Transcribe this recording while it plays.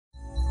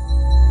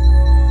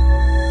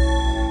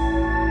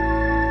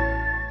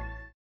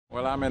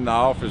I'm in the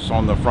office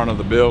on the front of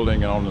the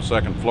building and on the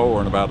second floor,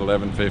 and about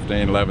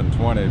 11:15,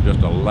 11:20, just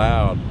a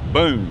loud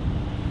boom,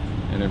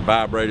 and it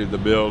vibrated the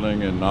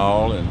building and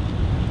all,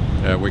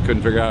 and we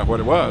couldn't figure out what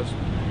it was.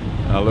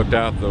 I looked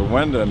out the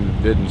window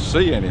and didn't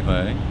see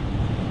anything,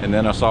 and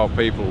then I saw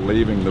people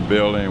leaving the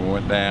building and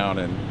went down,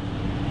 and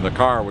the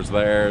car was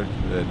there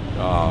that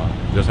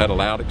just had a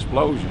loud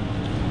explosion.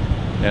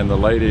 And the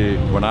lady,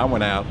 when I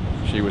went out,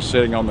 she was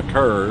sitting on the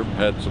curb,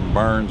 had some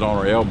burns on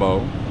her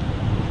elbow,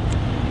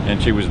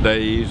 and she was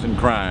dazed and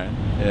crying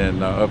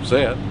and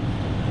upset.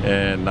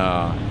 And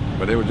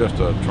but it was just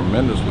a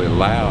tremendously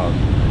loud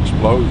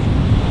explosion.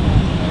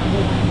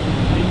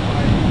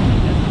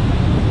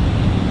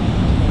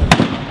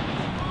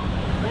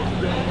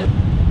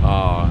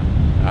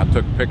 I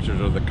took pictures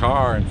of the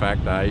car. In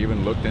fact, I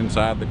even looked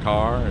inside the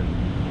car,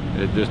 and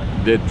it just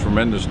did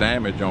tremendous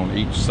damage on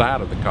each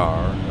side of the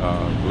car.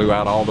 Blew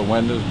out all the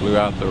windows, blew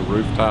out the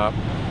rooftop,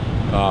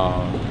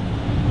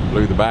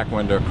 blew the back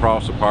window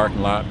across the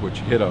parking lot, which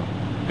hit a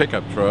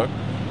pickup truck,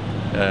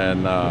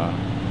 and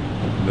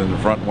then the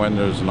front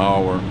windows and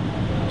all were,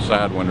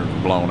 side windows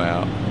were blown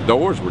out.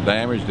 Doors were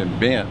damaged and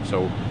bent,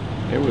 so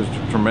it was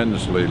a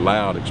tremendously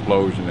loud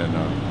explosion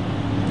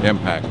and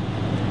impact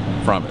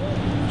from it.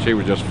 She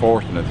was just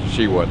fortunate that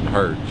she wasn't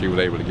hurt. She was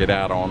able to get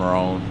out on her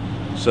own,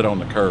 sit on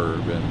the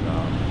curb,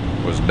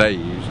 and was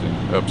dazed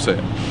and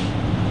upset.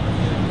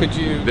 Could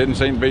you? Didn't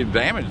seem to be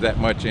damaged that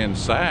much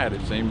inside.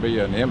 It seemed to be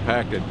an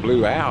impact that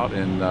blew out,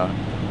 and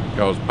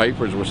because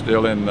papers were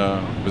still in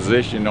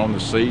position on the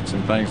seats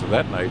and things of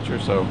that nature,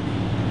 so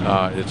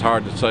it's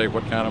hard to say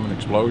what kind of an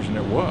explosion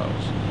it was.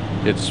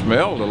 It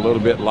smelled a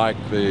little bit like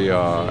the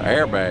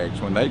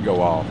airbags when they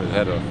go off. It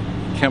had a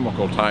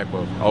chemical type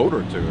of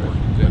odor to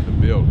it in the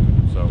building.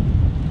 So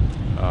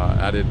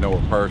I didn't know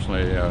her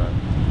personally,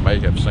 may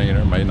have seen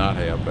her, may not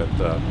have, but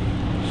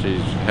she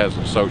has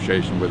an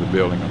association with the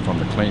building from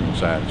the cleaning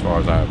side as far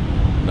as I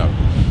know.